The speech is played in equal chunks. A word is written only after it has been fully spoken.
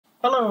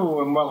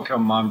Hello and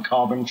welcome, I'm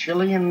Carbon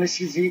Chili and this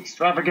is the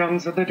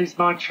extravaganza that is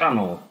my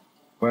channel,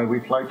 where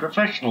we play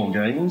professional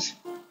games,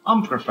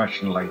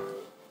 unprofessionally,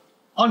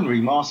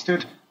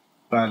 unremastered,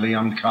 barely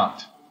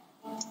uncut.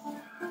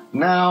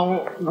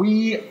 Now,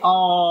 we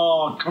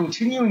are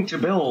continuing to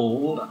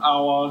build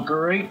our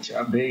great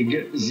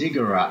big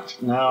ziggurat.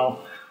 Now,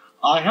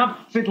 I have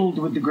fiddled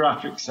with the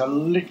graphics a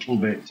little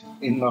bit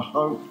in the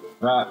hope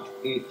that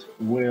it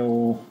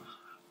will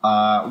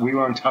we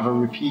won't have a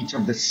repeat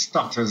of the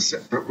stutters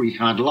that we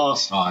had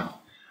last time.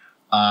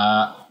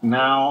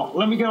 Now,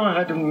 let me go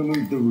ahead and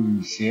remove the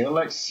roofs here.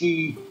 Let's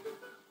see.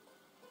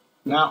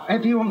 Now,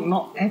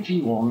 not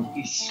everyone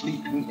is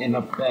sleeping in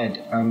a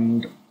bed,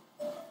 and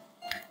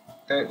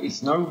there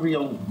is no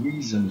real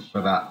reason for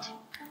that.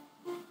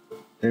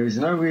 There is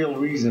no real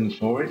reason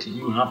for it.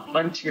 You have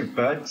plenty of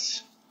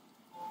beds.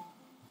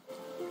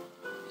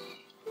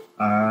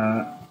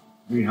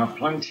 We have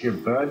plenty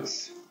of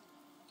beds.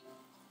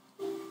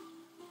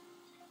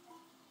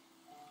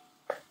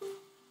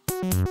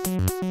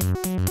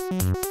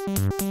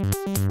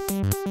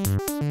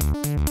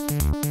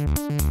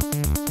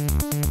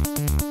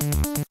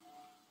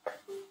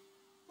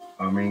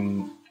 I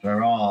mean,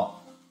 there are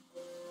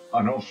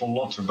an awful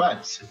lot of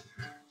beds,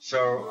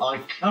 so I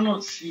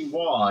cannot see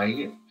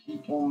why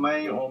people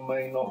may or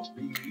may not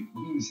be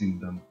using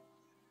them.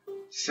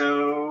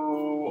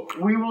 So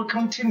we will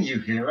continue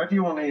here.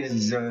 Everyone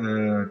is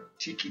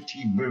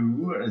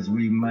tickety-boo, as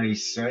we may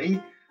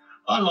say.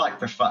 I like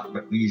the fact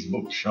that these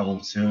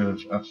bookshelves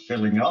are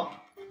filling up.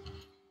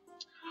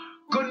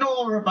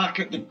 Gunora back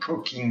at the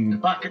cooking,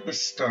 back at the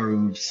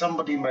stove,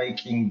 somebody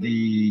making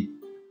the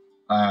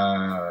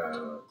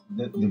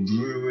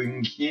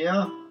brewing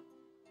here.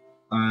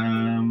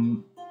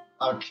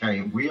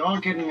 Okay, we are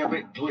getting a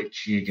bit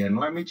glitchy again.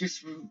 Let me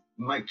just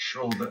make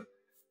sure that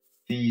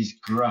these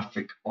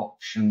graphic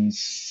options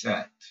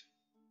set.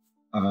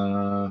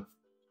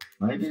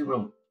 Maybe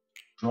we'll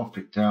drop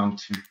it down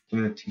to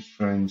 30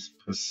 frames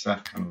per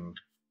second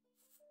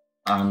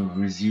and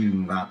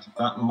resume that.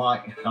 That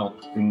might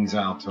help things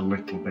out a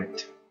little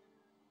bit.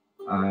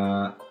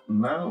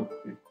 No,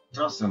 it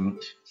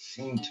doesn't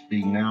seem to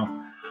be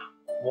now.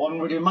 One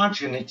would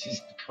imagine it is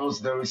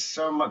because there is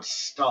so much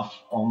stuff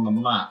on the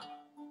map.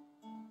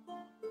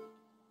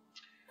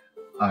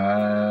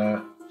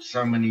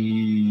 So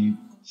many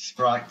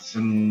sprites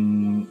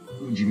and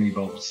Ujimi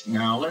bobs.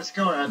 Now let's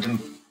go ahead and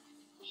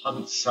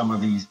hunt some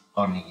of these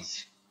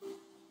bunnies.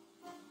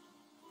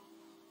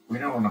 We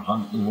don't want to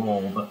hunt you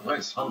all, but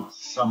let's hunt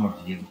some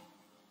of you.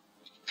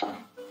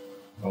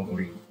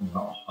 Probably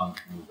not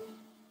hunt you.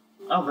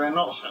 Oh, they're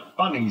not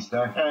bunnies,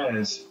 they're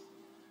hares.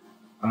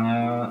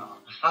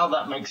 How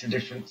that makes a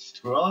difference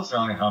to us,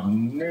 I have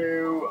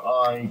no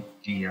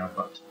idea,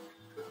 but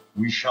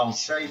we shall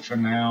say for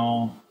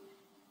now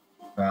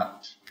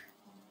that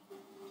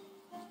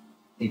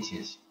it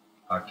is.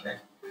 Okay,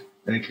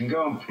 they can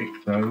go and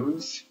pick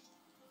those.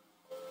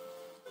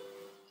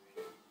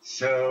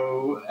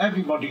 So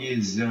everybody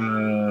is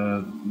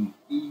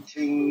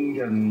eating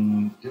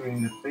and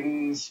doing the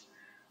things.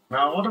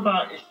 Now, what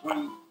about if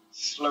we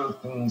slow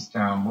things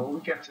down? Will we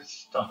get a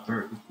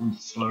stutter if we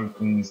slow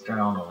things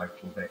down a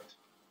little bit?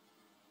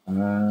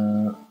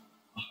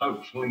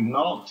 Hopefully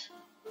not.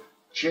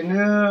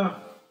 Janur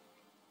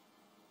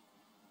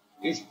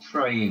is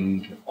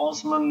praying.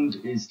 Osmond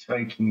is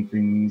taking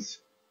things.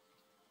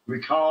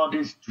 Ricard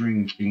is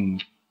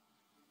drinking.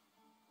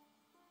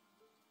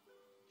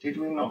 Did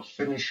we not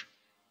finish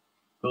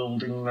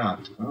building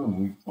that? Oh,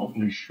 we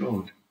probably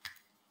should.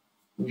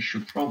 We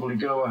should probably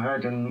go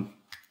ahead and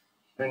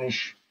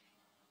finish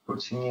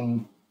putting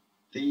in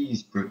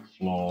these brick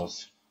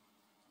floors.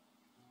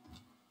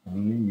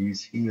 And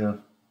these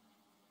here.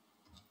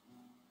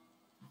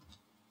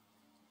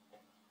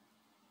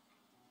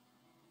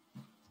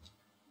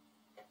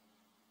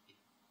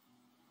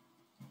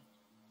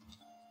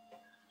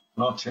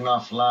 Not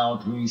enough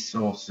loud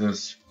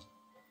resources.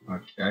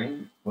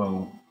 Okay,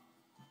 well,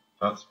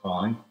 that's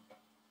fine.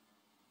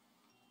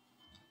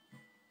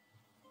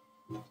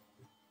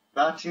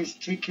 That is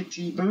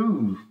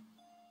tickety-boo.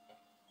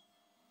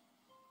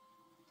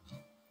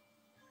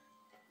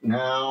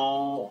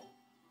 Now,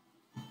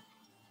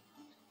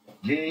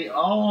 they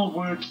are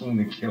working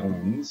the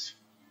kilns.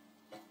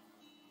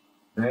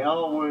 They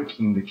are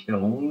working the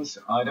kilns.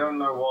 I don't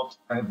know what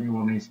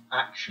everyone is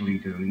actually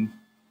doing.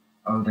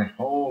 Oh, they're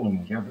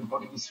hauling.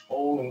 Everybody's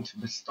hauling to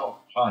the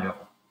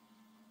stockpile.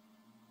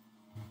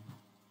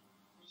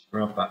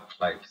 Grab that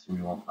clay because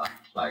we want that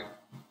clay.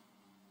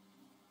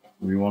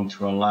 We want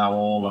to allow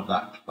all of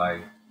that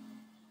clay.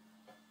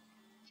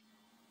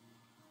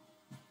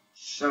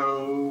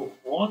 So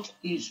what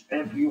is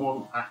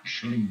everyone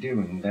actually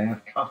doing? They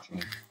are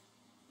cutting.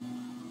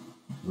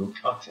 You're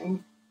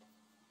cutting?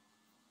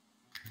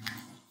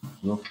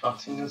 You're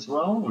cutting as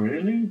well,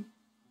 really?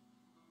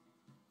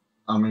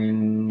 I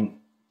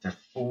mean, the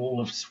Fool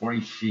of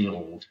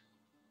Swayfield.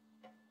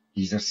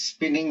 He's a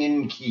spinning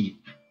innkeep.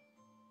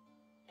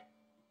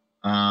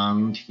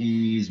 And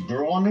he's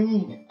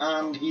brawny,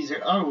 and he's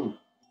oh,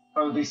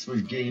 this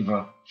was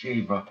Jiva.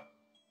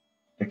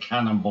 the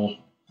cannibal.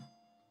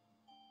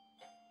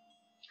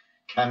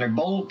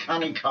 Cannibal,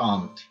 can he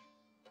can't.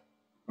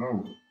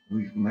 Oh,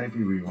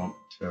 maybe we want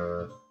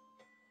to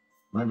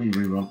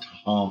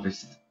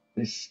harvest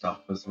this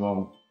stuff as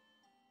well.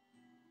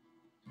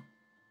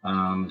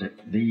 And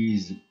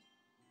these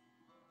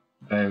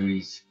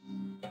berries.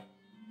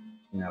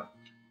 Yeah.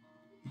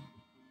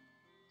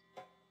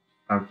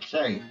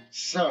 Okay,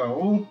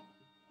 so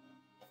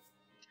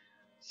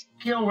let's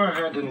go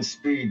ahead and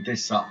speed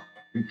this up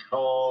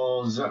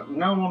because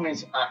no one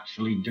is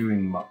actually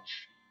doing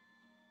much.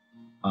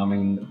 I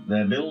mean,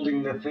 they're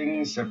building the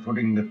things, they're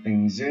putting the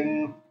things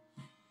in.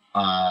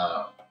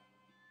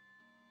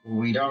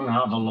 We don't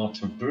have a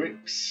lot of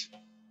bricks,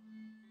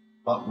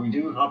 but we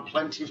do have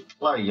plenty of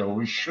clay, or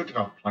we should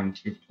have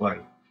plenty of clay.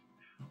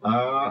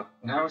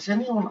 Now, is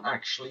anyone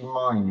actually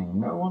mining?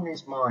 No one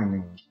is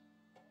mining.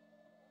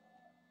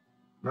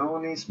 No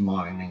one is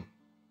mining.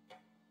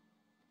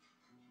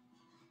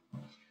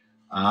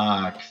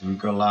 Because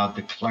we've allowed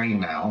the clay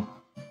now.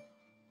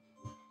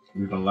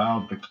 We've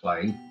allowed the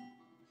clay.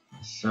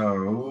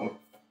 So,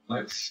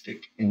 let's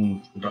stick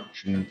in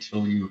production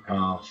until you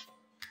have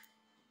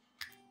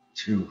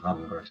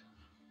 200.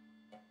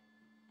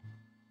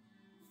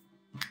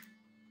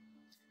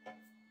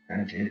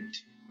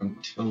 Edit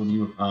until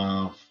you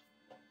have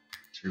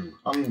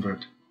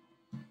 200.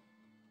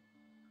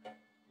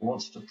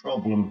 What's the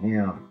problem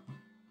here?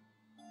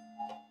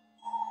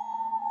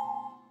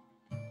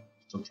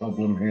 What's the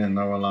problem here?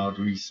 No allowed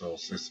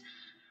resources.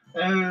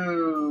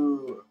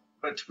 Oh,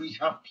 but we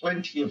have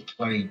plenty of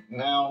clay.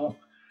 Now,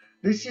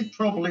 this is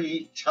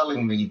probably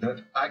telling me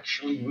that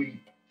actually we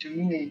do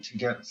need to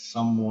get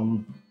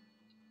someone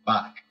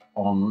back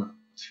on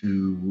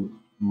to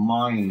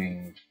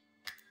mining.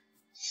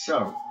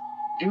 So,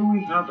 do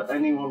we have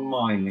anyone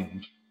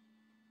mining?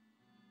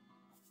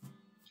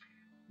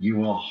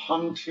 You are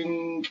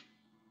hunting.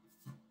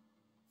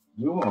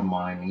 You are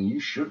mining. You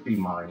should be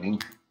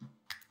mining.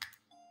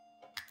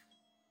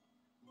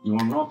 You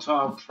are not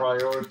our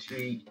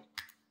priority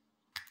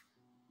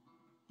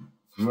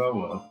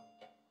grower.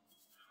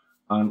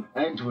 And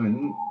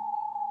Edwin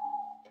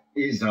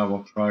is our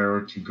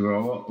priority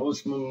grower.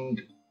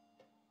 Osmond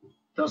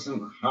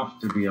doesn't have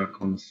to be a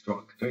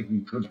constructor.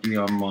 He could be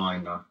a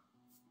miner.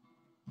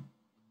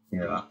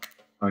 Yeah,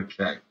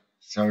 okay.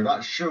 So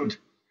that should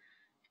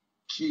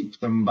keep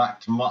them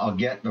back to or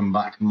get them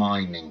back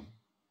mining.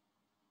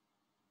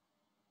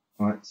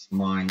 Let's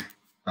mine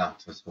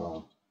that as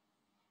well.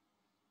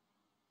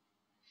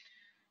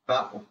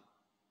 That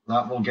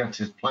will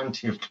get us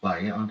plenty of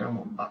clay. I don't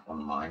want that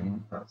one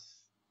mining.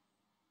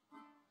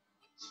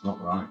 It's not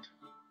right.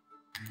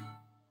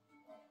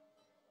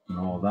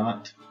 Nor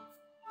that.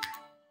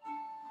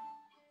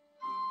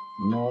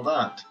 Nor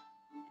that.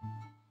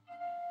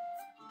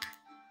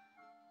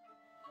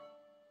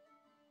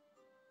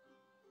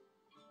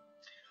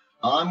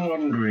 I'm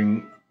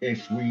wondering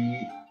if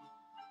we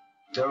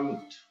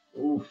don't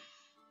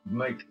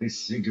make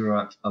this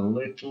ziggurat a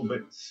little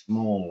bit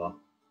smaller.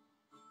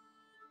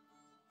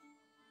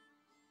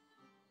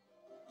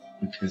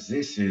 Because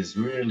this is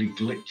really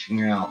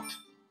glitching out.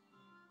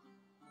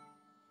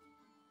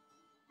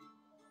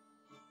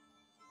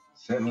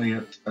 Certainly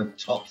at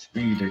top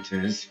speed it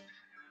is.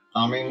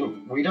 I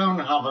mean, we don't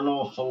have an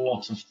awful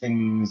lot of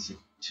things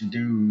to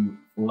do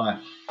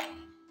left.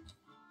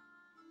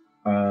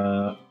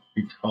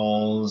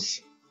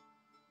 Because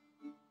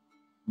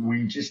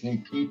we just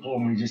need people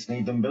and we just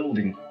need them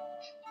building.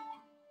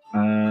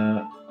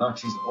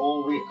 That is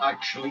all we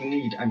actually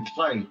need. And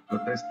clay,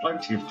 but there's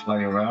plenty of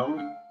clay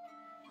around.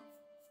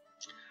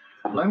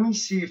 Let me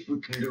see if we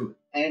can do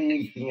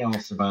anything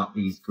else about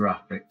these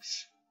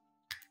graphics.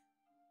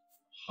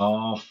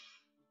 Half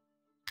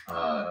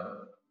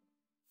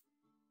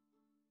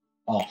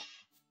off.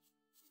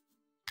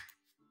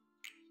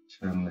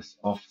 Turn this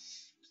off.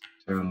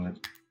 Turn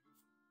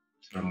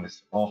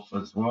this off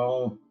as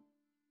well.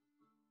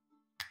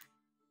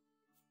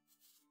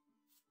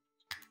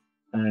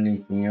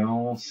 Anything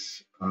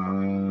else?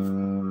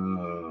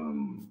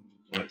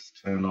 Let's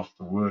turn off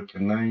the worker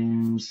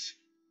names.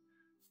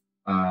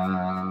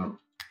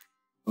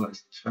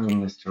 Let's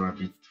turn this to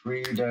every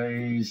 3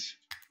 days.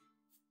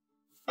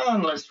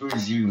 And let's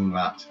resume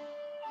that.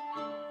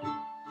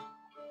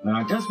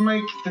 Now it does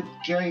make the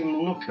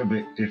game look a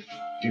bit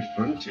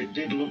different. It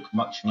did look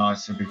much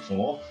nicer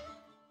before,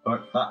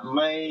 but that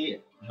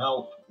may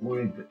help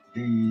with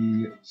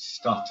the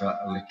stutter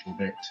a little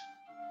bit.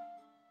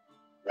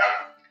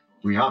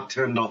 We have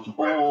turned off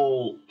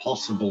all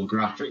possible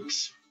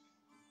graphics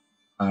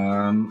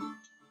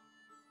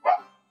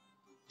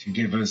to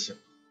give us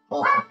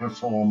proper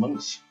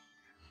performance.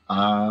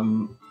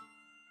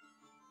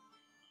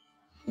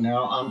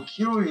 Now, I'm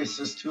curious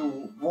as to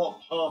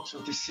what part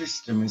of the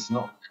system is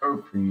not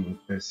coping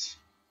with this.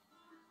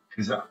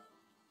 Because,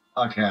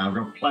 okay, I've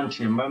got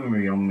plenty of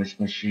memory on this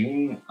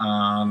machine,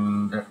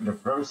 and the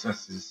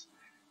process is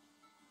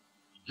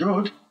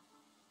good.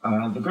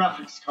 The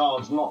graphics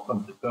card's not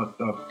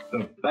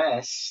the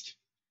best,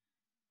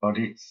 but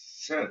it's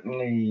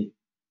certainly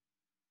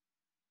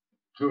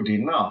good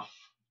enough.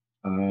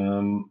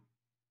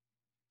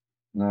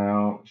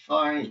 Now, if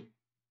I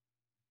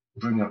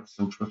bring up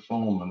some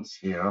performance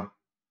here,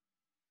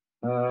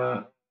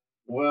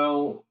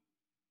 well,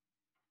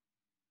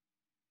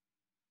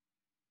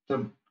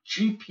 the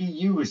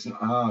GPU isn't,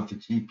 the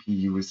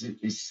GPU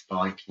is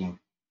spiking.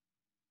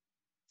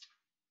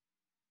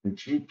 The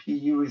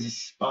GPU is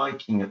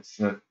spiking at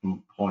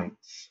certain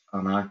points,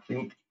 and I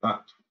think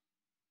that,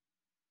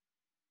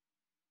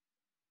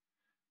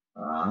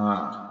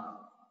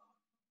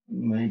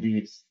 maybe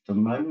it's the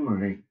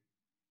memory.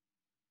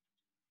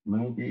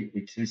 Maybe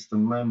it is the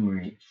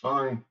memory. If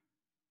I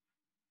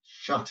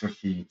shut a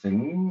few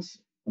things,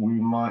 we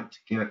might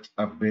get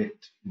a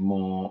bit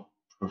more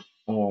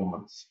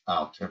performance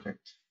out of it.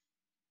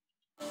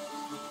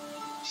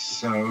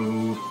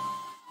 So,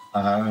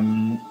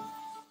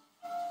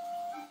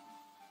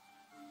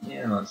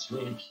 yeah, that's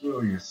really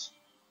curious.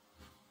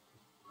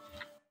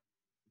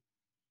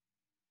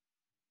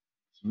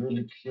 It's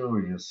really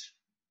curious.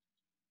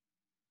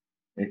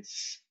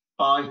 It's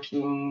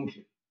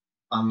spiking,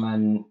 and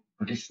then,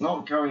 but it's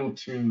not going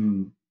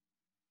to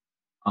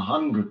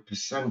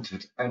 100%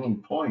 at any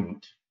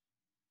point.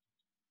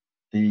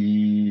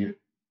 The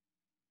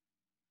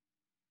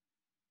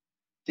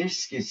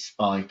disk is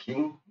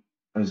spiking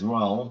as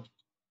well,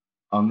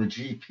 and the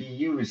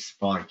GPU is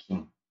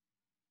spiking.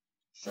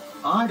 So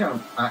I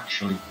don't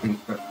actually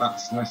think that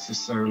that's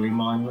necessarily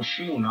my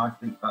machine. I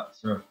think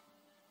that's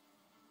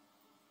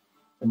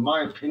in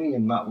my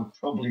opinion, that would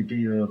probably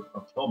be a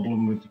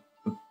problem with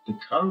the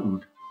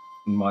code,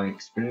 in my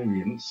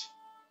experience,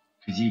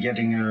 because you're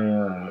getting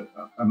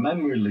a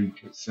memory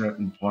leak at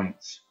certain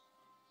points.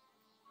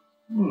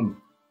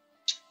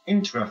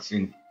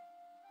 Interesting.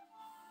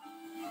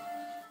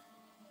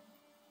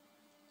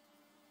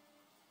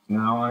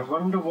 Now, I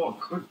wonder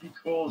what could be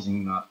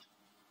causing that.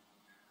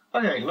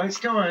 Okay, let's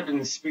go ahead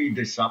and speed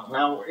this up.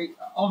 Now,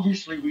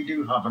 obviously, we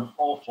do have an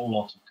awful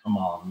lot of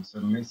commands,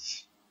 and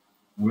this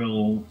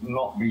will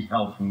not be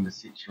helping the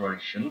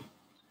situation.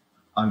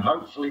 And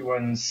hopefully,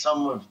 when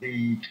some of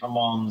the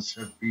commands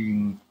have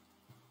been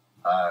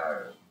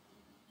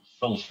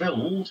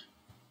fulfilled,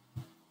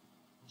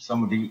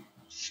 some of the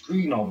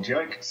screen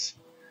objects,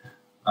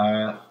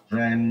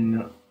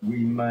 then we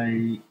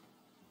may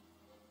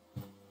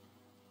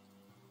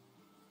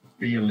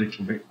be a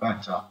little bit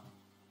better.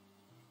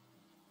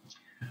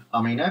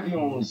 I mean,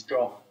 everyone's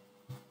got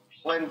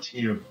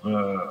plenty of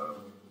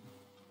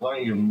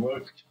play and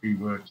work to be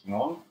working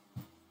on.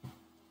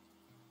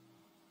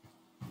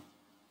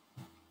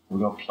 We've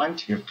got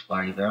plenty of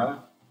play there.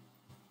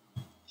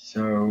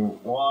 So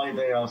why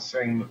they are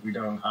saying that we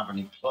don't have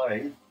any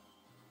play,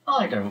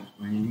 I don't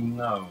really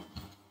know.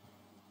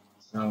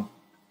 So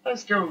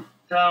let's go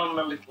down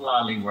the little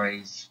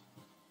alleyways,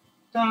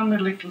 down the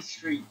little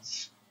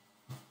streets,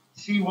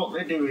 see what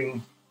they're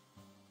doing,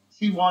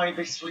 see why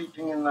they're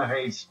sleeping in the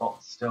hay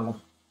spots still.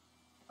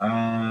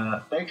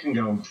 They can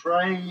go and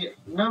pray.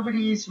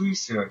 Nobody is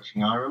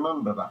researching, I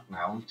remember that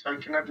now. We've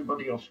taken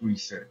everybody off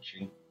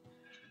researching.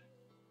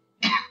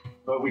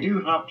 But we do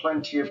have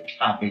plenty of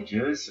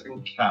cabbages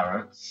and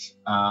carrots.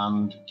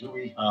 And do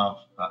we have,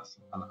 that's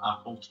an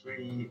apple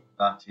tree,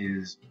 that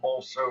is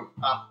also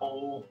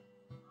apple.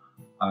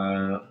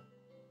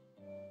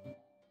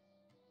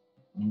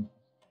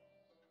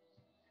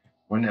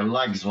 When it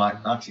lags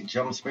like that, it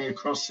jumps me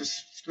across the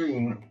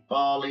screen.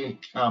 Barley,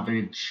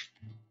 cabbage,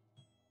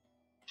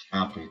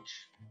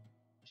 cabbage.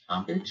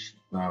 Cabbage?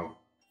 No,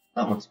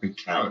 that wants to be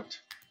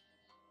carrot.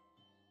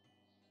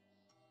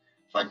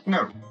 In fact,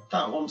 no,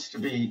 that wants to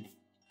be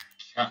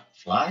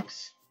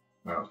flags.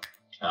 No,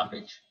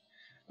 cabbage.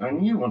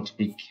 And you want to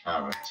be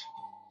carrot.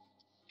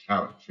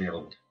 Carrot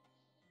field.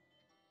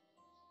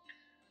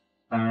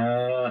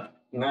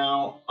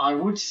 Now, I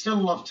would still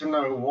love to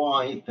know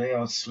why they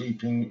are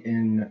sleeping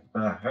in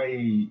the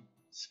hay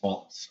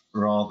spots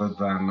rather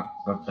than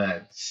the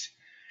beds.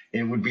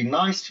 It would be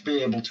nice to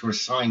be able to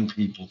assign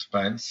people to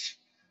beds,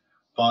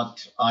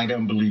 but I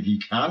don't believe you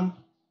can.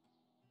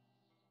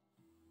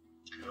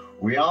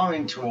 We are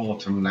into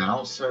autumn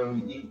now, so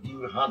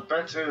you had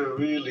better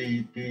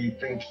really be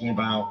thinking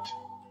about...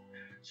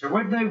 So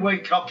when they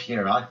wake up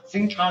here, I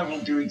think I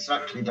will do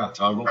exactly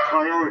that. I will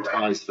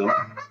prioritise them.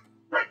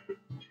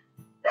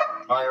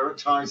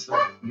 Prioritise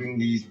them in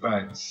these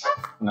beds.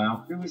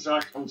 Now, who is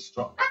our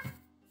constructor?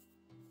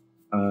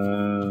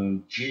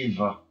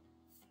 Jiva.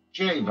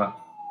 Java.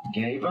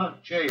 Gava?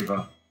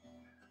 Java.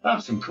 I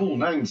have some cool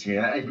names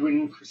here.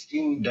 Edwin,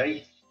 Christine,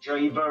 Dave,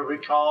 Java,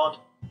 Rickard.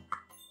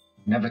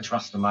 Never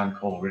trust a man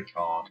called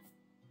Rickard.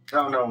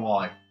 Don't know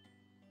why.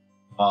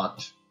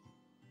 But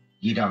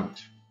you don't.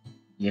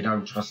 You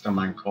don't trust a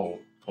man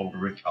called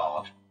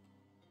Rickard.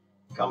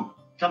 Come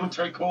and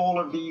take all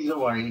of these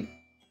away.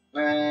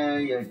 There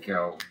you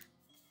go.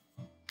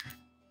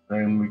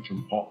 Then we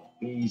can pop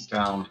these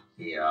down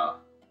here.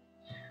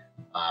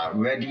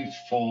 Ready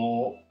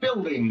for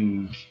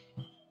building.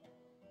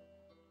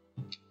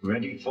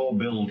 Ready for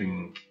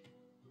building.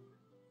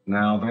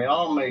 Now they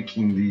are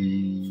making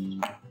the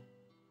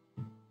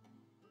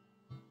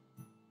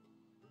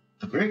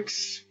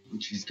bricks,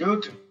 which is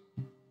good.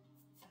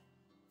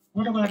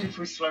 What about if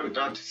we slow it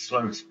down to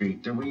slow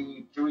speed? Do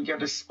we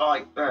get a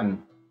spike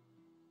then?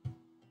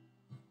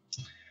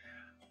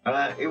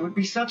 It would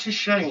be such a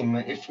shame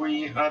if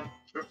we had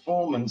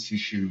performance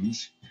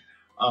issues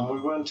and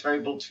we weren't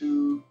able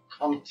to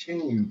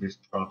continue this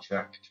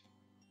project.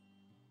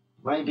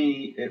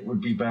 Maybe it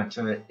would be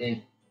better if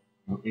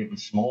it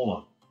was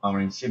smaller. I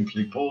mean,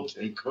 simply put,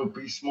 it could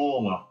be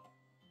smaller.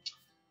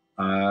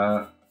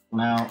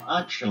 Now,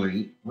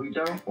 actually, we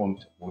don't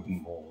want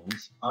wooden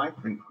walls. I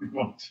think we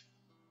want,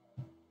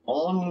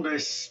 on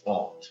this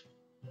spot,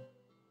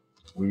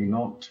 we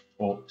not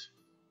put.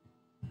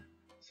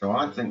 So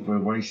I think we're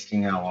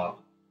wasting our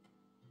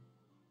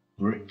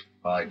brick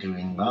by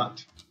doing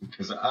that,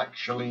 because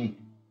actually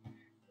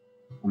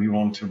we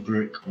want a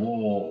brick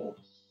wall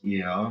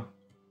here.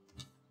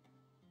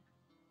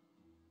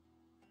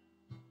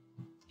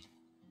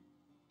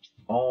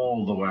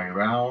 All the way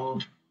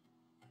around.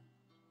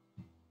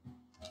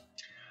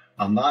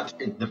 And that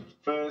is the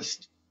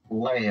first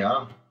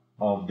layer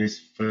of this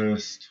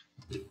first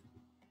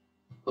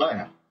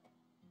layer.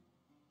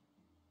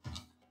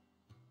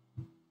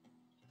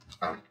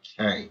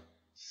 Okay,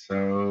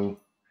 so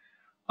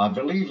I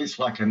believe it's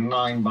like a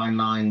 9 by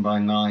 9 by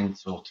 9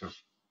 sort of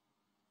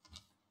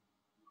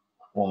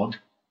quad.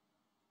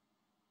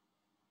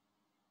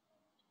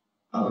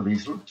 Oh,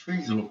 these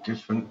trees look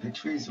different. The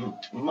trees look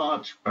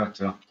much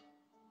better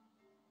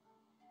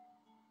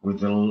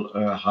with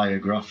the higher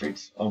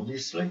graphics,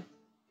 obviously.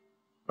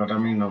 But I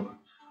mean,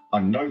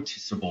 a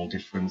noticeable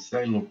difference.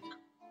 They look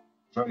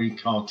very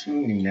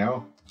cartoony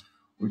now,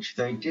 which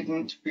they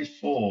didn't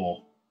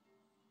before.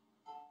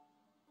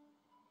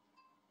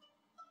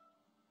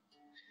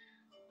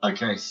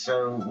 Okay,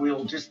 so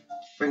we'll just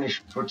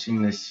finish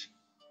putting this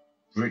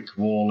brick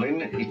wall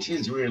in. It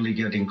is really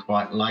getting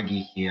quite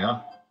laggy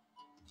here.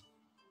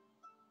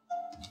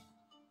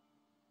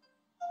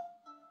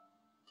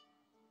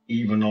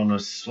 Even on a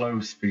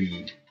slow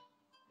speed,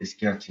 it's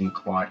getting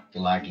quite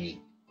laggy,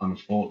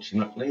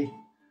 unfortunately.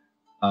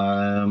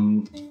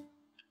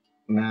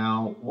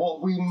 Now,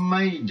 what we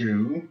may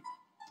do,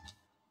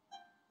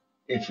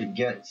 if it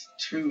gets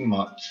too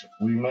much,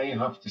 we may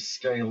have to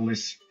scale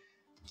this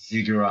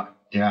ziggurat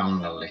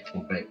down a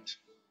little bit,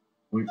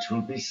 which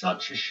will be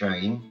such a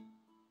shame.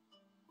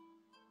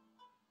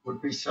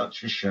 Would be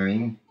such a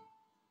shame.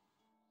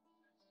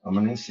 I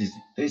mean,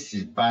 this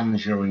is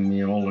banjoing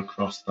me all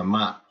across the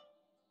map.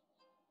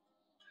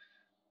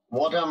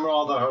 What I'm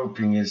rather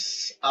hoping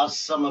is, as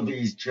some of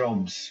these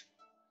jobs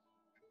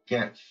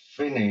get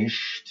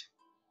finished,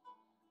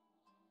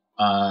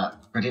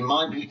 but it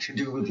might be to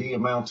do with the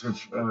amount of,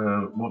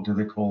 what do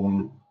they call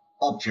them,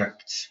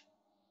 objects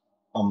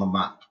on the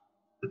map,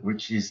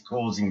 which is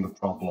causing the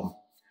problem.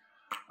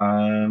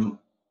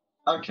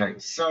 Okay,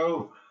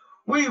 so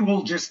we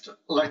will just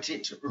let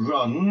it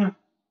run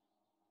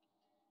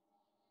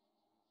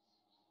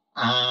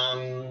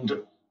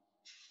and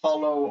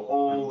follow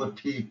all the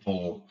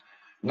people.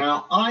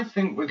 Now, I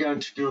think we're going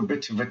to do a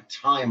bit of a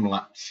time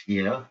lapse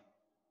here.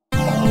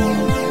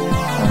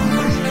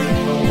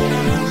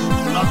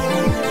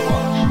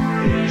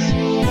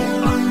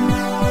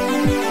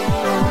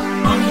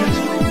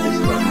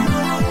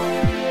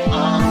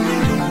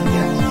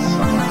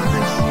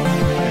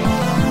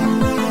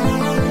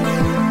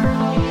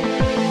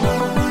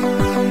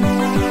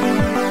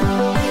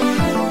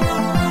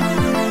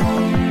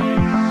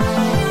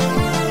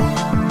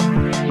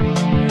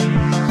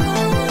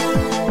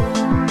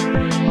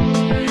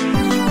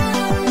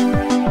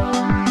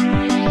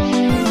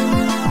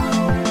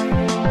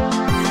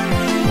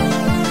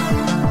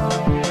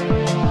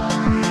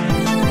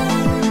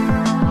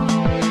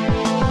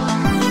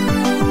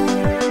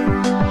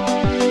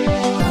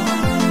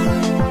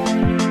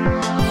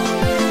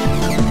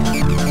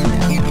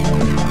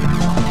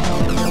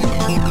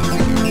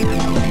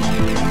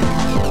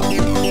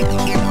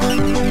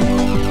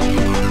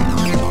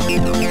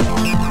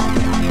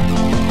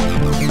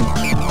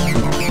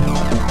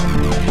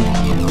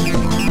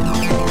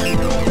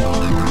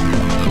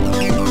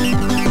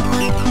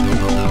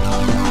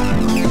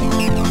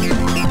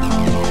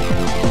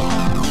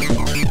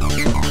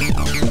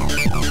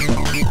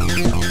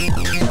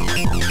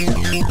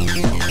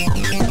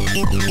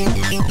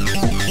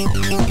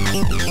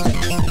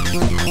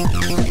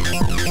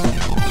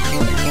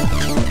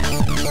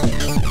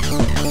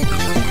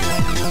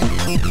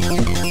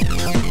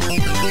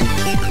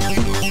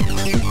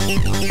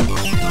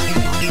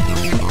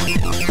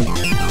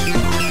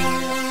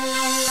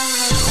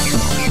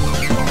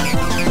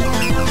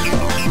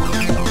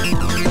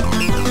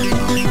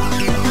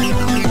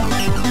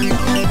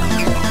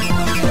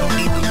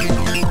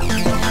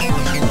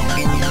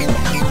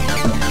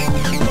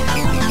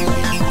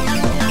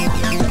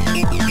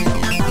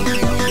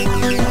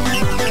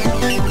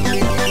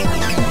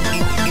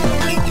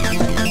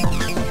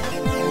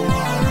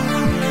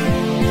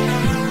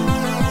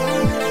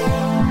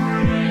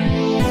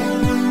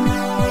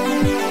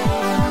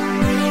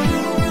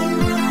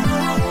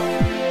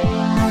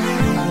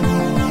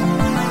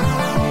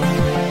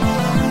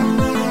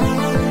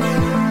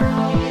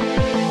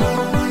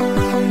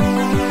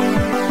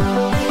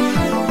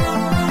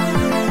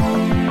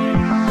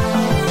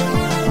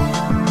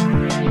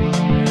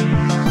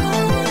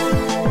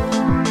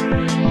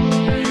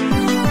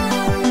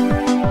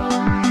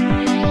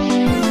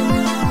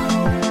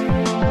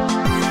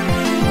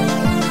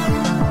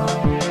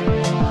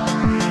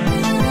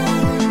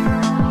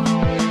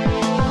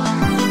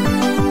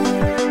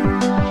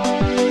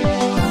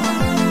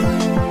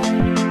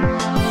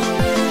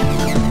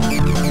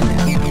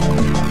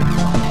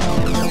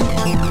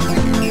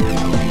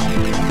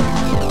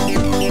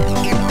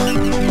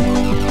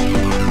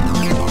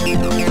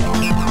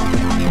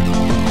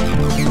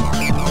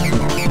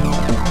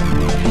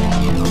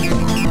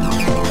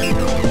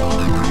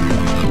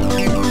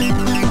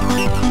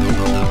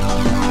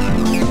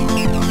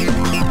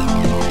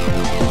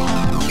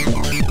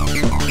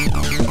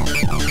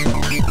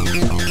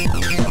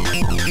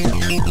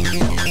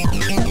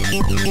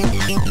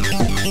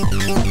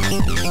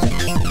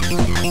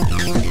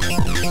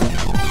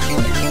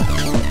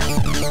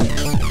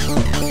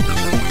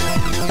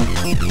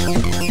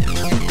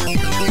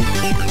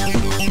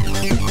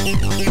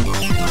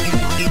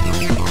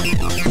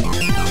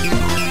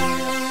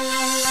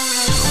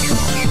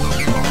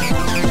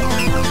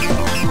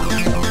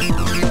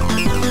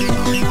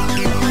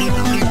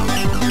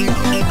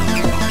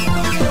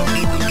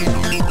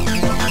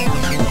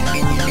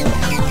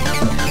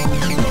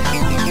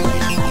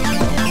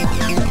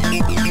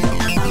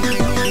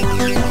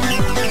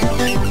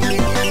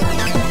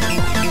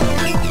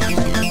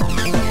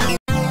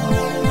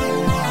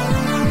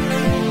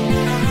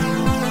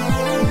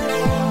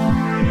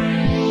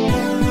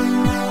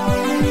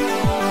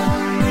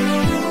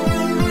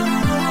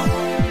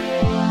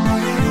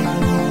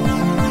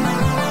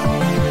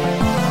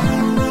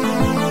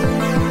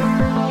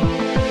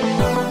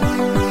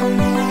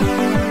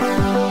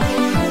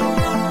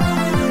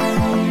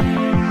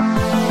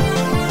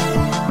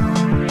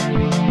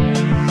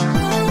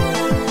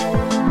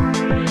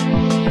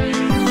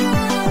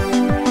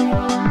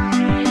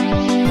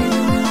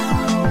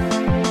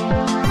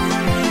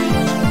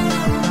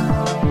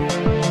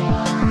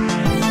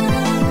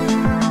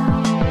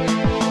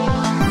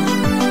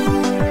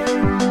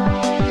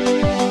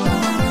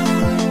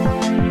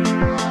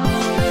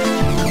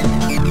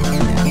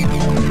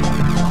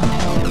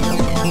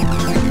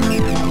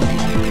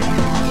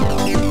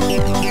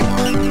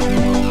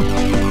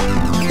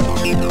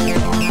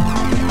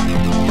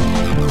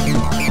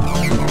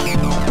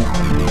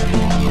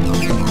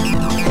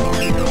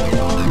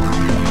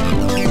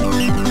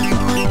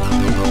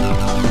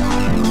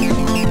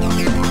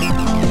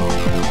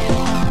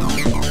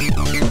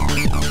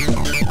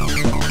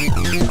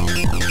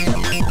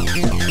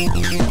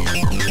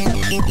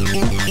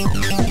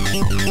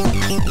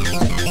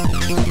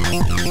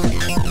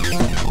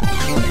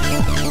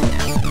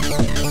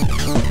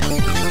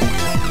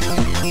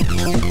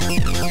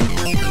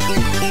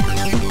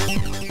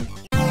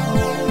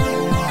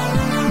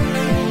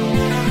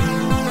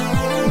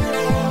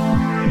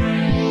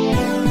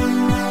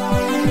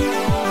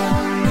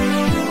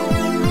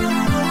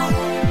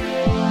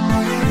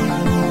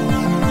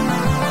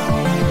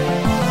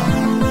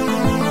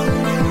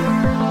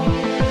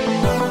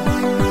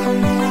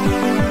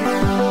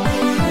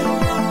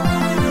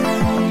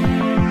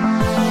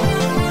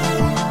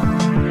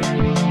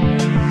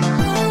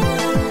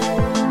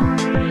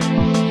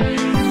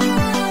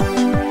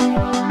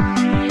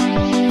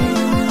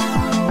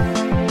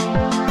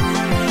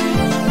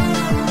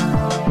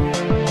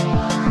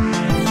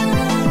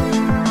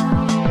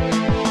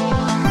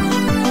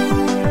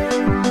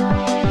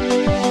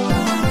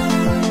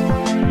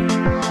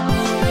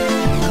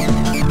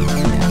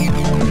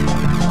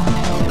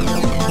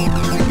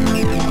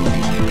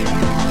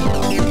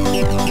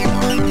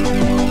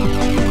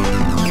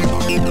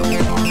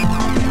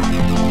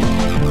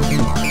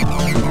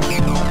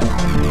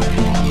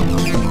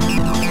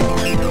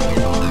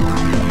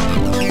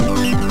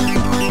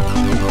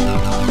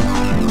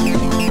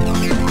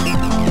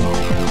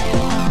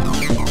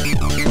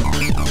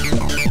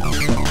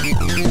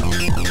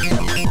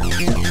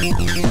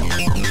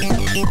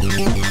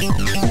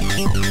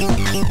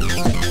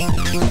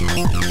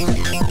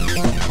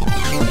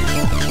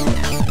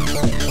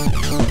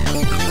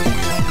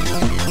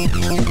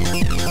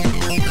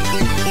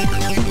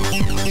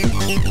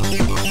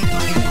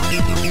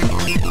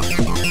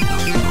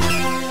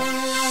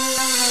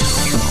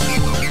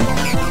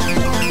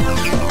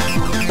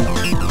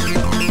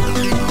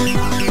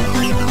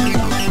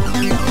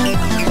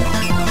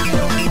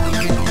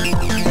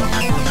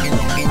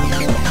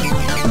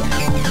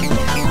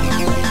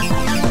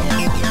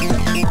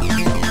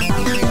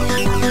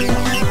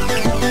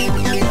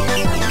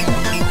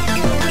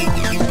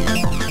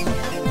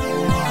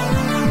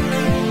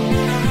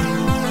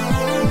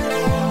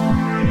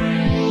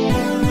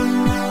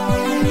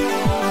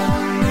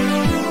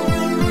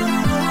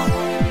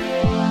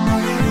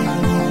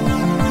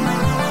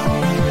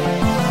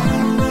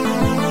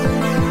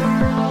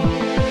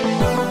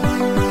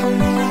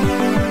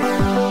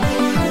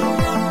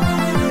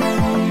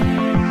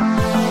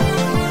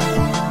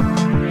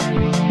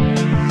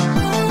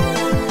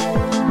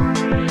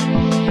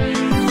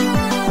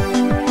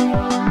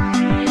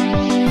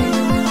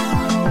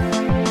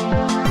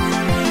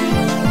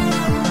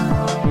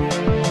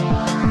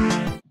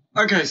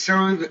 Okay,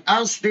 so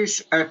as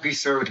this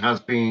episode has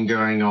been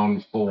going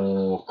on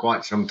for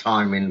quite some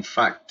time, in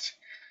fact,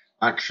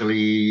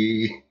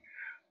 actually,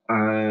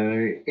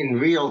 in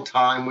real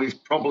time,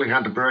 we've probably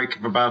had a break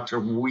of about a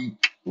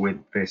week with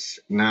this.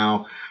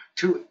 Now,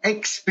 to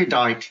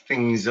expedite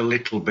things a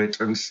little bit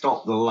and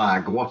stop the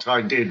lag, what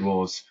I did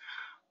was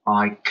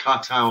I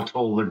cut out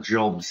all the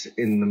jobs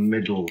in the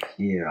middle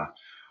here,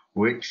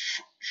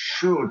 which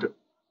should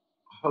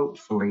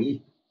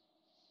hopefully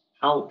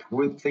help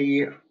with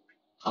the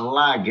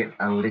lag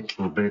a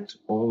little bit,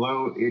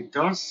 although it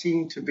does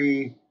seem to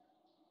be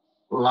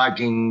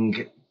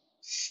lagging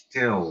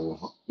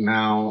still.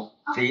 Now,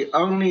 the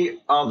only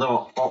other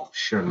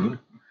option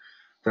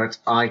that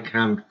I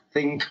can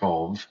think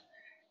of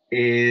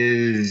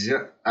is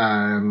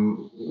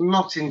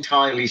not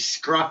entirely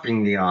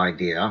scrapping the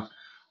idea,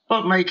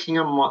 but making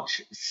a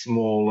much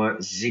smaller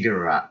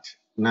ziggurat.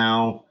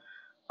 Now,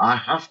 I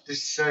have to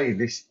say,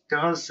 this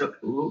does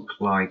look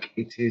like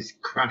it is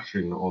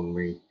crashing on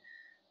me.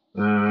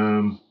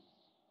 I'm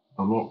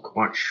not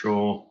quite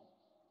sure.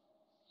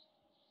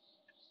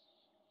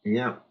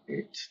 Yeah,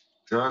 it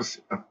does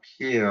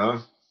appear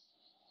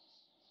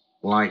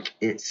like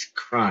it's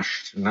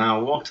crashed.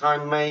 Now, what I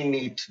may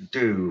need to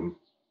do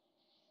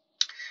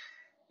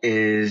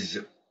is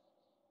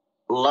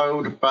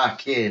load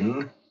back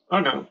in.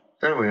 Oh no,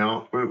 there we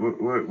are.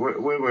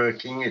 We're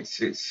working.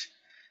 It's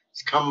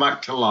come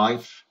back to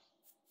life.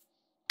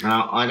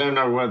 Now, I don't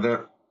know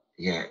whether,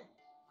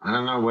 I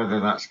don't know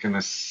whether that's going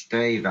to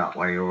stay that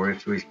way or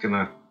if we're going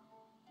to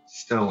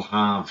still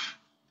have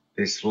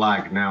this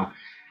lag. Now,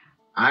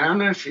 I don't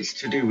know if it's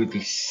to do with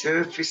the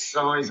surface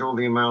size or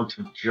the amount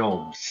of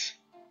jobs,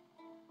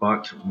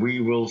 but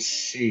we will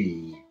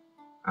see.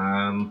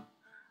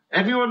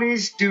 Everyone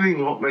is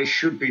doing what they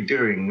should be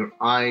doing.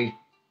 I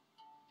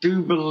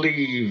do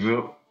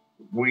believe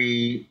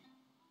we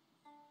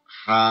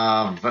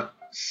have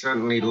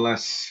certainly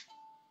less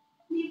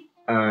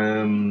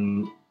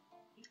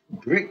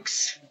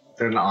bricks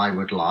than I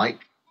would like.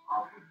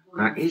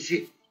 Now, is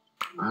it?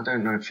 I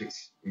don't know if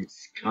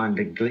it's kind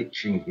of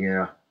glitching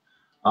here.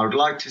 I would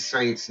like to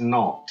say it's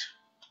not.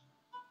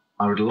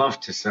 I would love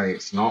to say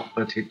it's not,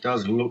 but it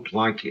does look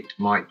like it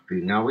might be.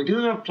 Now, we do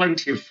have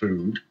plenty of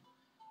food.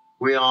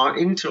 We are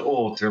into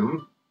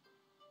autumn.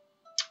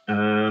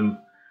 And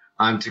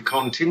to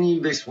continue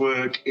this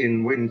work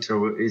in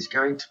winter is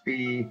going to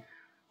be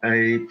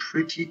a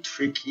pretty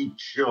tricky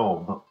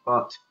job,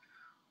 but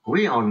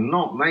we are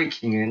not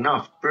making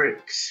enough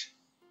bricks.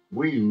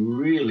 We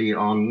really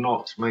are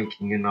not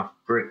making enough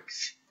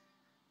bricks.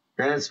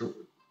 There's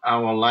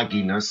our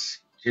lagginess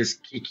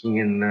just kicking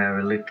in there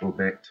a little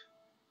bit.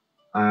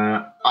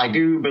 I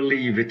do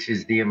believe it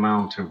is the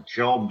amount of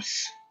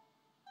jobs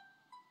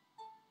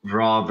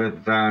rather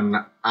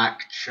than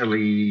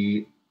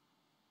actually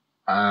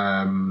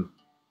the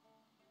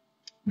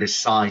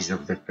size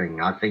of the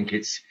thing. I think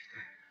it's,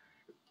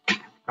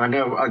 I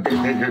know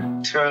there's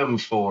a term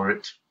for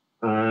it.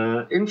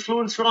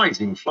 Influence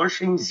rising,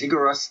 flourishing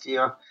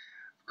Zigguratia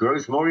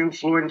grows more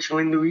influential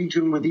in the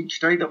region with each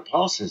day that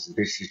passes.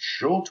 This is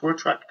sure to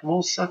attract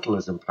more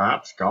settlers and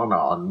perhaps garner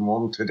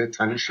unwanted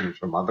attention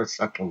from other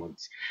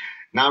settlements.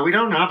 Now, we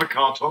don't have a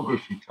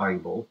cartography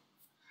table.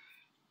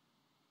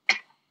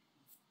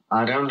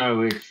 I don't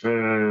know if, we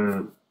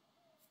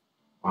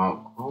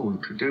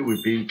could do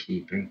with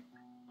beekeeping.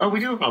 Oh, we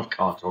do have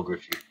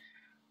cartography.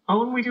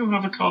 Oh, and we do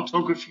have a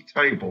cartography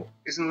table.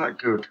 Isn't that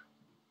good?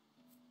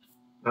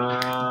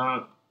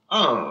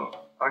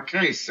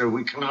 Okay, so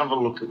we can have a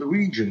look at the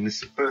region.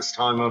 This is the first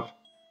time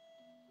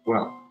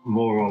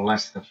more or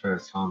less the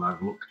first time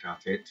I've looked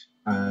at it.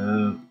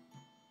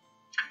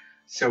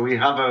 So we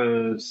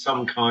have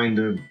some kind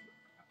of,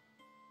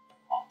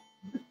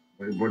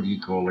 what do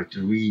you call it,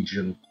 a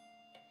region.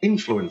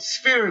 Influence,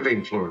 sphere of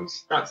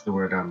influence. That's the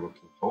word I'm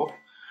looking for.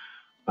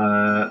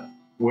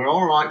 We're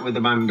all right with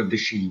the band of the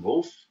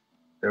She-Wolf.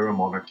 They're a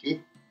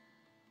monarchy.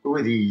 Who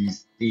are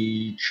these?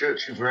 The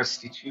Church of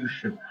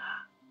Restitution.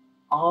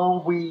 Are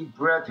we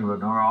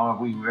brethren or are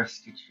we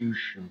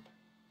restitution?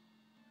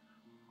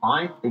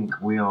 I think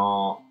we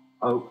are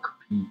oak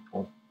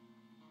people.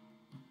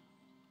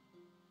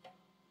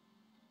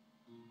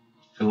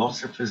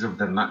 Philosophers of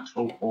the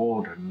natural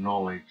order,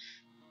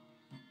 knowledge.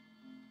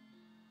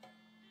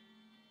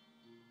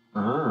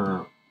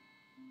 And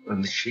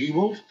the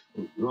She-Wolf?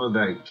 Who are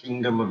they?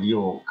 Kingdom of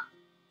York.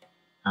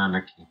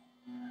 Anarchy.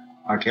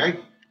 Okay.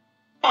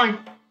 Fine.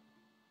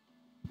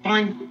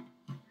 Fine.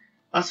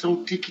 That's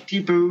all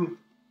tickety-boo.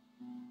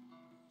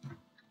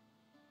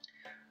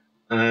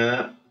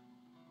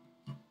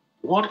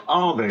 What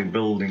are they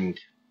building?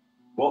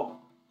 What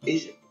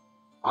is it?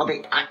 Are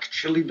they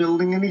actually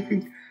building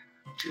anything?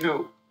 Do you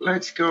know,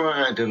 let's go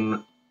ahead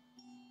and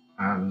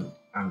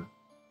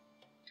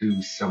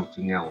do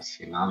something else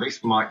here. Now,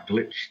 this might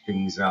glitch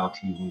things out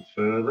even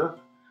further,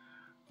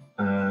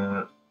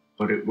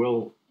 but it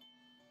will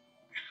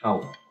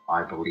help,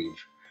 I believe.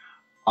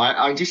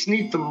 I just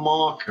need the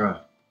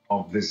marker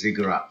of the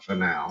ziggurat for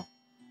now.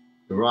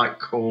 The right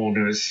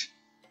corners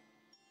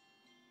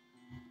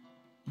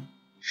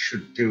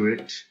should do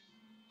it.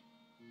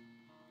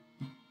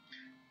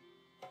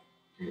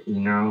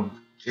 You know,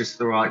 just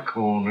the right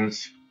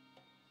corners.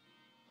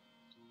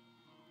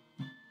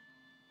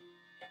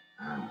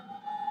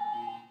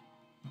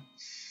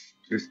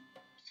 Just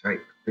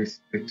take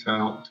this bit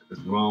out as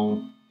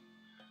well.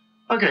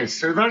 Okay,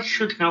 so that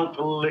should help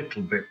a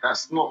little bit.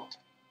 That's not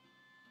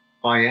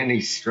by any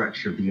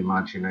stretch of the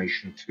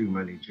imagination too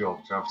many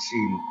jobs. I've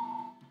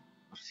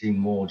seen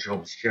more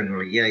jobs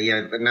generally.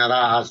 Yeah, but now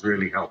that has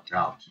really helped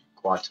out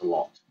quite a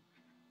lot.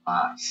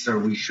 So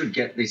we should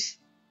get this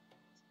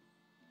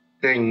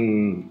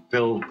thing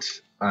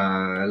built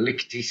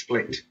lickety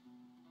split.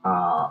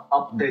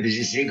 Up there is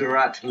a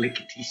ziggurat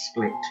lickety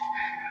split.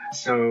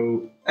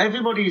 So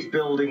everybody's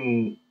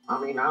building. I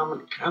mean, how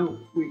many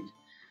can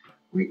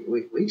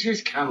we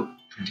just can't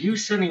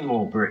produce any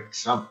more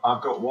bricks. I've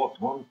got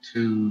what, 1,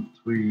 2,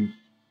 3,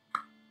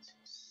 6,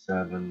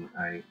 7,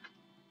 8,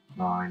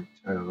 9,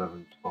 10,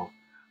 11, 12.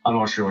 I'm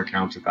not sure I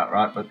counted that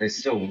right, but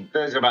there's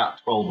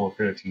about 12 or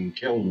 13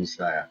 kilns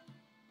there.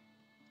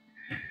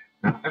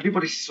 Now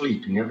everybody's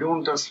sleeping.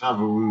 Everyone does have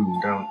a room,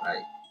 don't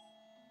they?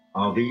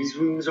 Are these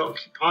rooms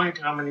occupied?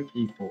 How many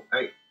people?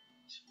 8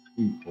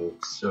 people.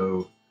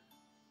 So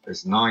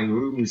there's 9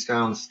 rooms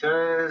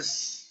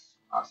downstairs.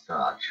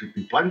 That should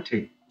be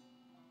plenty.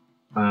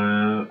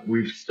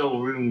 We've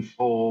still room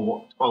for,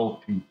 what,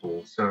 12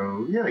 people.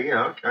 So,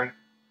 yeah, okay.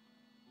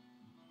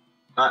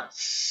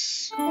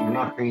 That's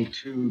nothing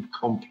to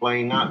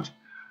complain at.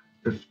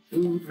 The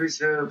food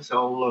reserves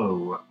are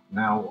low.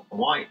 Now,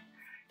 why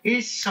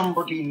is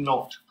somebody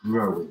not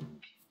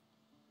growing?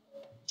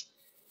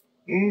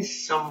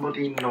 Is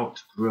somebody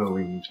not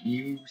growing?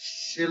 You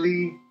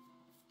silly.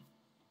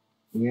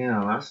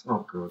 Yeah, that's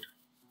not good.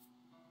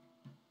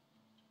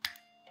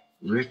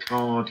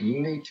 Rickard, you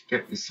need to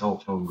get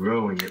yourself on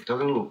growing. It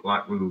doesn't look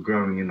like we were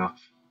growing enough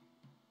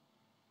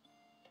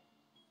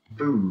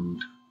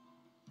food.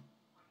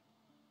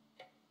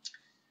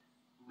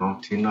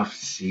 Not enough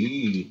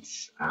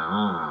seeds.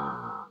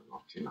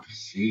 Not enough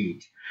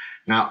seeds.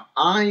 Now,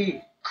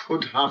 I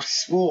could have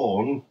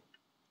sworn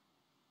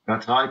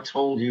that I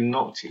told you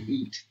not to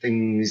eat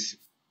things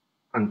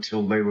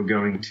until they were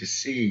going to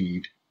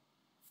seed.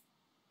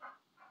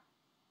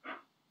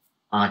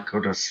 I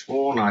could have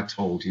sworn I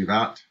told you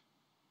that.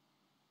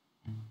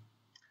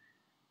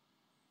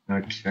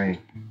 Okay,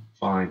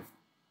 fine.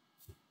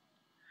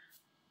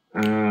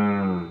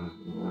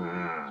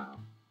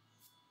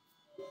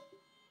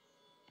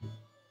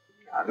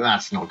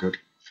 That's not good.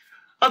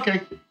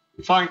 Okay,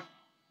 fine.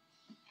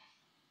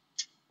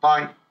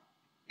 Fine.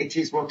 It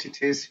is what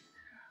it is.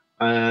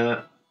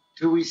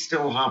 Do we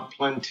still have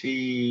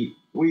plenty?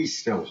 We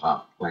still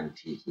have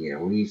plenty here.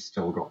 We've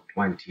still got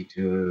plenty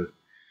to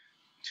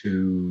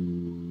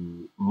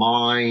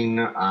mine,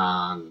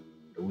 and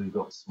we've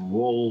got some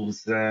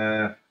wolves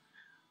there.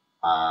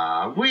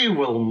 We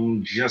will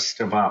just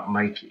about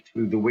make it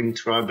through the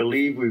winter, I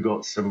believe. We've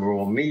got some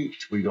raw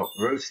meat, we got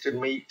roasted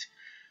meat,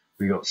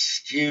 we got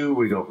stew,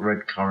 we got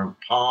red currant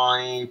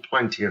pie,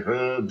 plenty of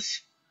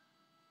herbs.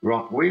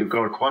 We've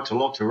got quite a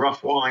lot of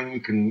rough wine. You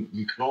can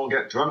all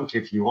get drunk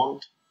if you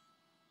want.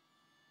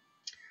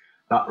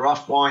 That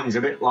rough wine's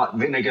a bit like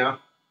vinegar.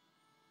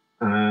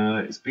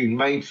 It's been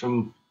made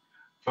from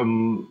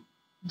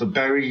the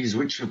berries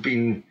which have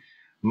been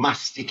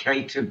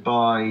masticated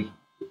by,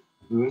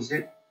 who is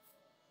it?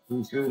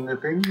 Who's doing the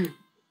thing?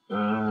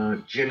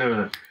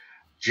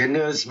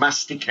 Ginner's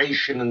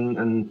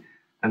mastication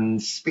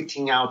and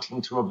spitting out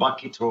into a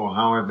bucket, or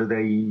however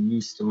they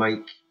used to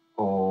make,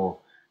 or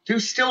do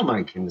still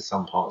make in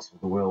some parts of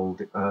the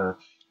world, a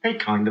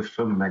kind of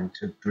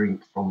fermented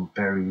drink from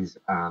berries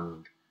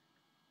and,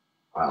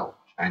 well,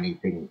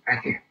 anything,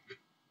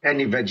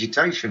 any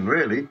vegetation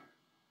really.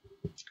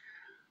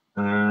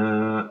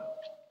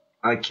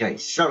 Okay,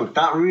 so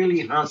that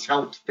really has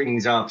helped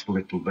things out a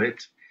little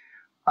bit.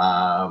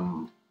 I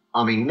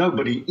mean,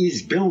 nobody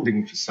is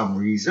building for some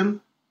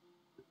reason.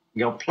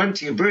 You got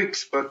plenty of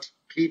bricks, but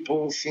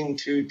people seem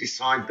to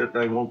decide that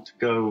they want to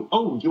go,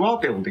 oh, you are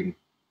building.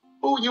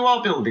 Oh, you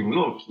are building.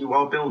 Look, you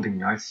are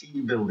building. I see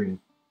you building.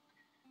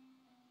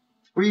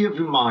 3 of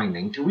you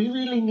mining. Do we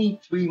really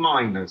need 3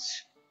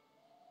 miners?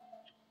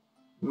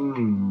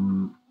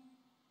 Do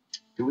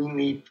we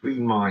need 3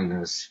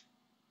 miners?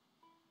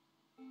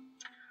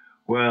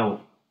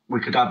 Well, we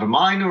could have a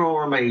minor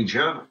or a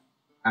major,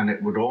 and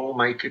it would all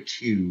make a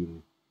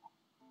tune.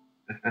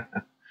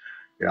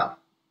 Yeah,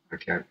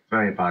 okay,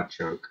 very bad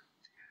joke.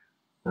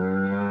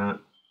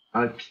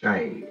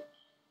 Okay.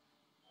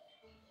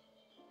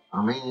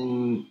 I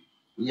mean,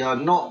 you're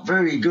not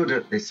very good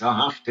at this, I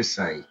have to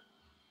say.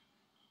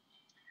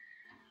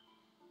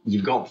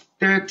 You've got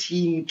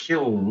 13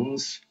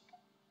 kilns,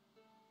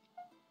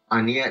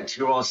 and yet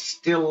you are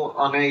still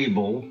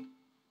unable.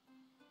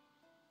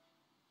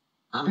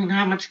 I mean,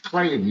 how much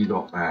clay have you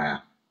got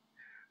there?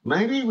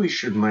 Maybe we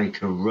should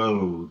make a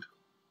road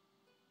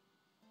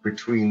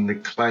between the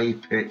clay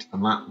pit,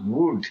 and that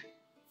would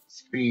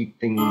speed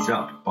things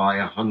up by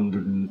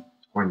 120%,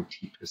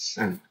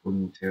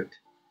 wouldn't it?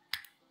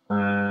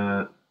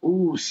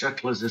 Ooh,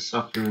 settlers are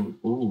suffering.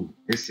 Ooh,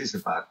 this is a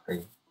bad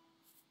thing.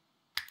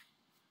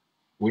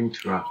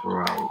 Winter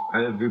apparel.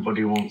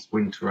 Everybody wants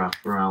winter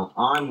apparel.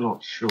 I'm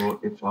not sure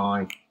if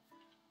I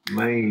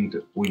made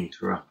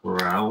winter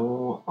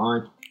apparel.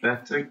 I'd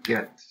better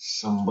get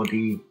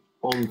somebody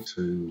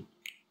onto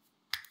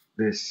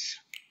this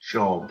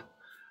job.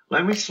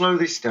 Let me slow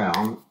this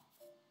down.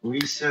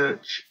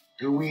 Research.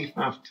 Do we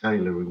have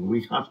tailoring?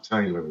 We have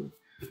tailoring.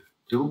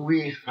 Do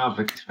we have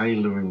a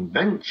tailoring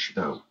bench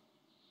though?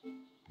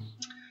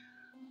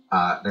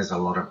 There's a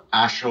lot of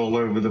ash all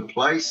over the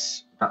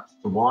place. That's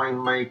the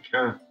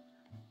winemaker.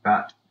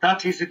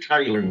 That is a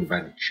tailoring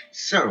bench.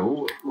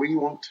 So we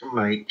want to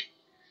make,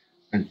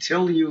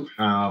 until you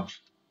have,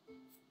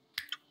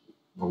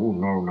 oh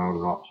no,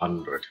 not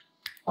 100.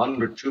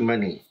 100 too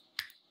many.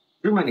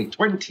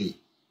 20.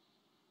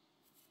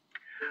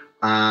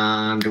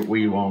 And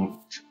we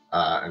want,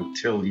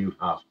 until you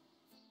have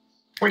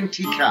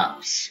 20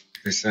 caps.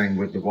 The same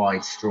with the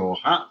white straw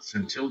hats,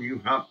 until you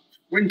have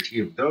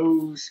 20 of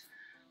those.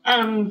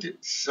 And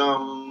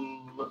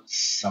some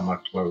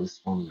summer clothes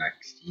for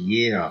next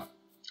year.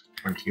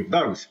 20 of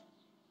those.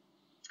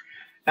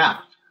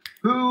 Now,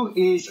 who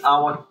is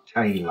our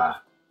tailor?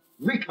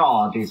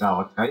 Rickard is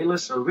our tailor,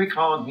 so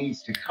Rickard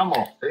needs to come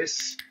off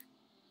this.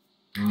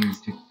 He needs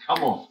to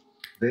come off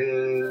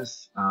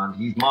this, and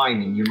he's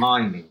mining. You're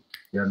mining.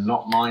 You're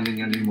not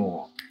mining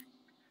anymore.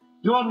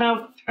 You are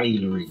now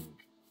tailoring.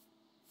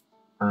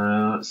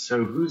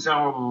 So who's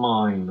our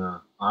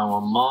miner?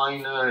 Our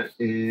miner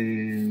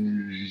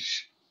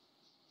is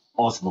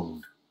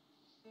Osmond.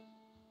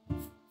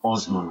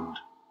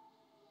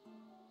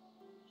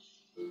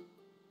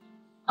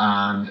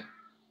 And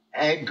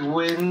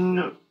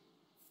Edwin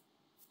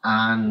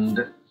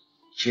and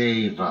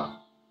Java.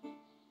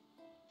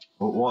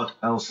 But what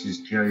else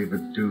is Java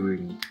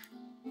doing?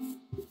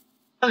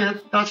 Oh yeah,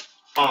 that's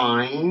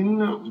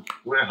fine.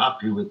 We're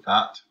happy with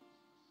that.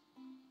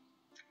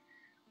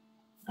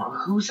 But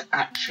who's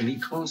actually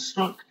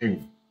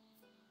constructing?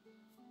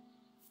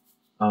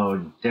 Oh,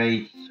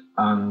 Dave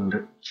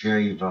and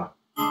Java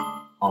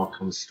are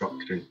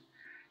constructing.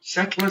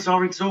 Settlers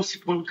are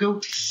exhausted. Well, go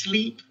to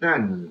sleep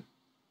then.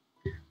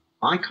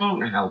 I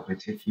can't help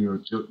it if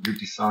you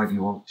decide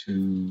you want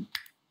to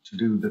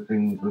do the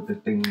things with the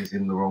things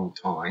in the wrong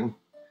time.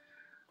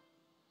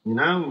 You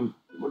know,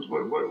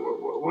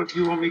 what do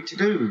you want me to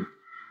do?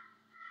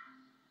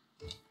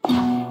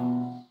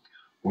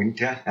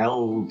 Winter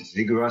held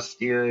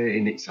ZIGGURAT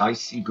in its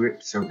icy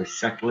grip, so the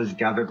settlers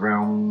gathered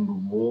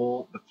round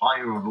the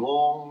fire on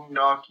long,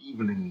 dark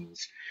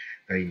evenings.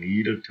 They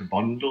needed to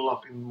bundle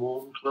up in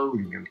warm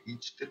clothing and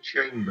heat the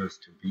chambers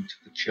to beat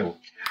the chill.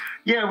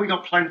 Yeah, we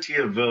got plenty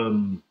of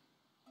those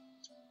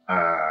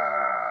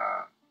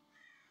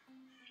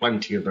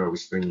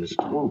things.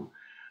 Ooh.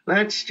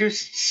 Let's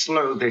just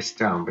slow this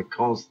down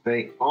because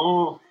they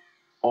are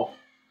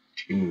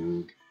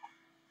opting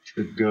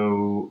to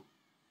go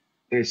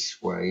this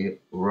way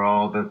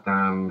rather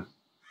than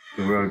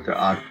the road that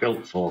I've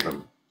built for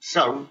them.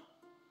 So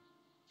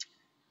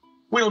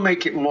we'll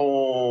make it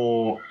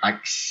more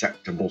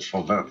acceptable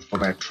for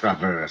their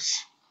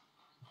traverse.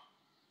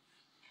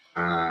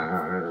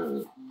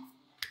 You're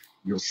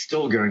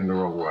still going the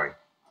wrong way.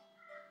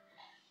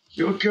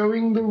 You're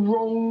going the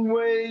wrong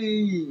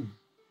way.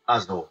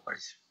 As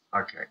always.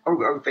 Okay.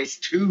 Oh, there's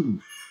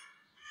two.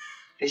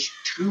 There's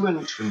two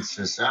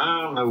entrances.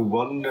 Ah, no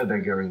wonder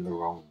they're going the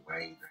wrong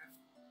way then.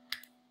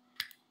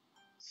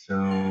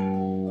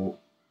 So,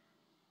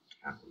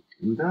 can we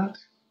do that?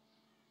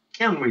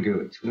 Can we do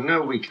it?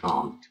 No, we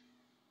can't.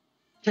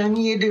 Can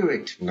you do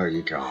it? No,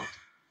 you can't.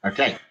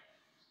 Okay.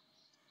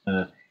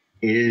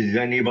 Is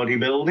anybody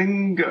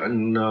building?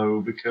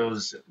 No,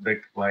 because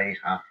the clay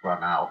has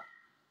run out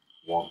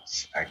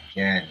once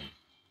again.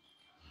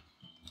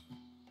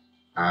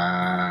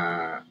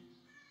 I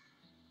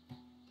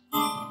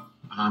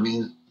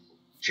mean,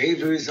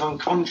 Java is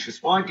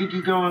unconscious. Why did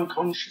you go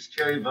unconscious,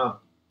 Java?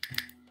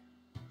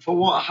 For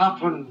what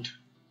happened?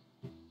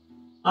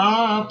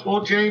 Ah,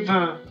 poor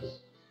Java.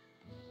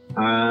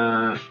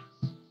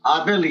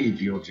 I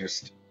believe you're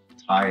just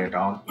tired,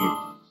 aren't you?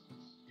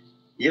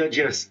 You're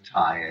just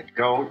tired.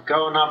 Go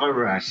and have a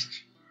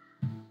rest.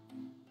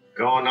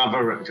 Go and have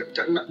a rest.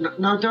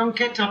 No, don't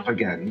get up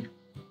again.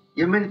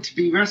 You're meant to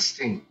be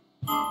resting.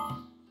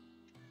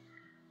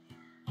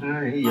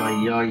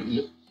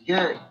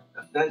 Yeah,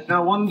 there's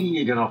no wonder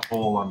you're going to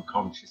fall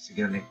unconscious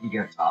again if you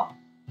get up.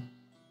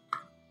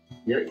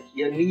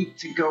 You need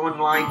to go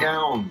and lie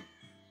down.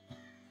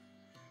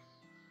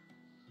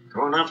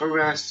 Go and have a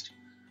rest.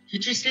 You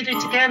just did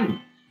it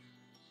again.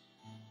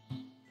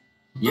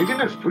 You're going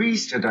to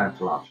freeze to death,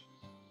 love.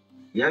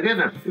 You're going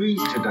to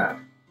freeze to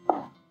death.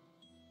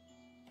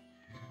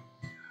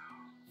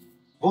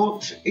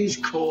 What is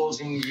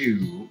causing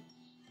you?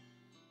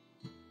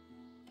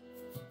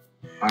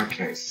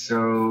 Okay,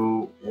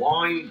 so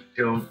why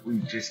don't we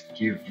just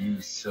give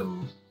you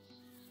some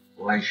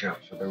leisure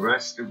for the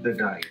rest of the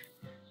day?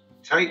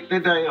 Take the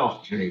day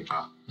off,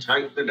 Jennifer.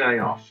 Take the day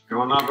off.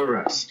 Go and have a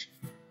rest.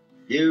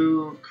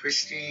 You,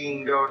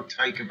 Christine, go and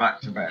take her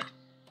back to bed.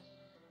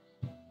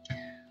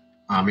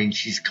 I mean,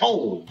 she's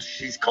cold.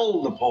 She's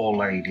cold, the poor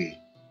lady.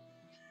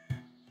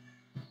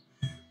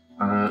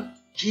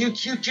 You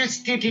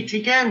just did it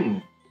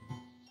again.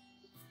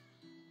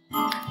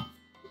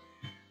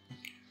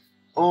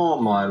 Oh,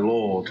 my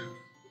Lord.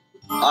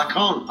 I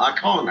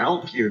can't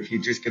help you if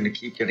you're just going to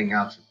keep getting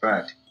out of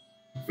bed.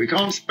 We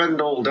can't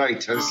spend all day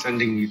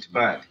sending you to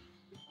bed.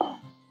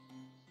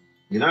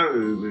 You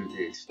know,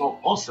 it's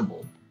not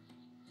possible.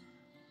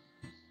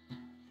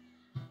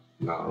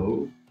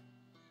 No.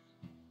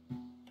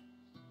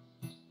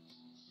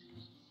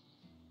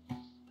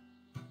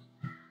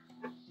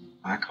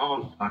 I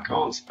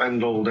can't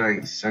spend all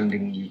day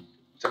sending you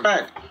to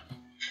bed.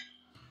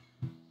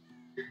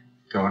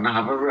 Go and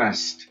have a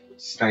rest.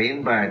 Stay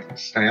in bed.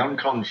 Stay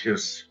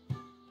unconscious.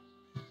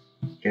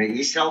 Get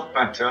yourself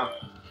better.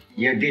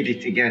 You did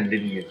it again,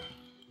 didn't you?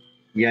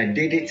 You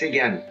did it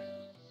again.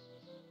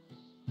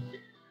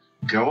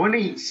 Go and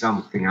eat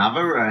something. Have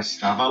a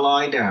rest. Have a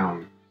lie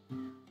down.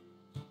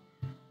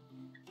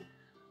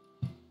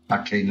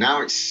 Okay,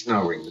 now it's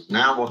snowing.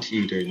 Now what are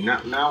you doing?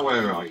 Now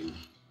where are you?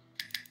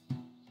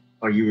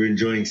 Oh, you were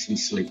enjoying some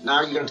sleep.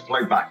 Now you're going to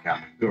play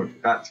backgammon.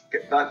 Good.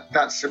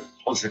 That's a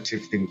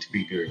positive thing to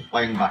be doing,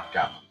 playing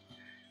backgammon.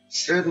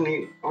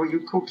 Certainly. Oh,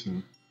 you're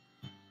cooking.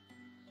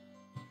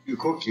 You're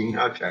cooking?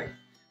 Okay.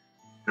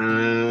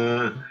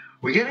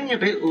 We're getting a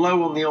bit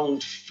low on the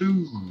old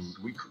food.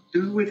 We could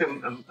do with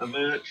a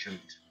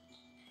merchant,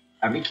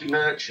 a Mickey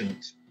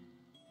merchant,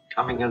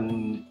 coming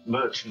and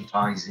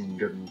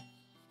merchandising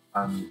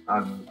and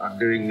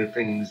doing the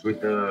things with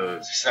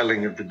the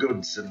selling of the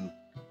goods and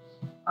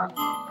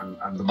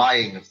the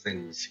buying of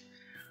things.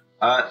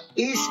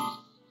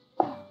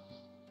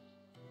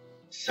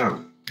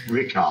 So,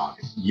 Ricard,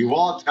 you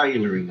are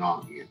tailoring,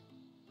 aren't you?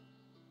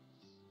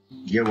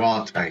 You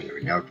are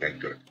tailoring. Okay,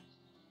 good.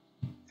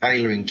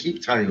 Tailoring,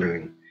 keep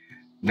tailoring.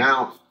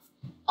 Now,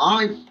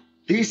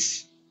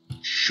 this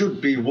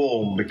should be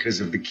warm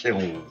because of the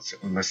kilns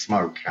and the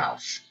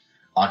smokehouse.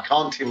 I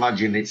can't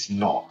imagine it's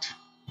not.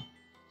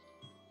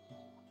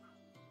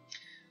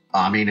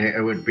 I mean, it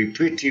would be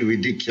pretty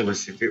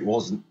ridiculous if it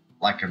wasn't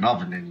like an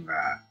oven in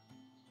there.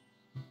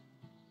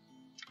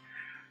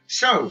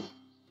 So,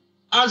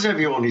 as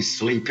everyone is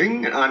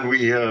sleeping and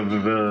we have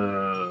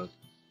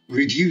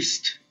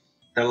reduced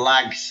the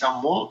lag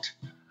somewhat,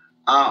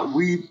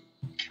 we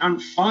can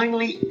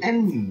finally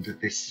end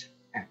this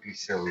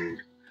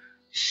episode.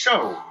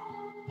 So,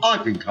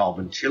 I've been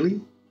Carbon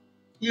Chili,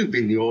 you've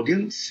been the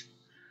audience,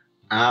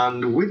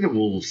 and with the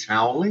wolves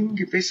howling,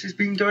 this has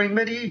been Going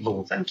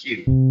Medieval. Thank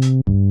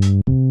you.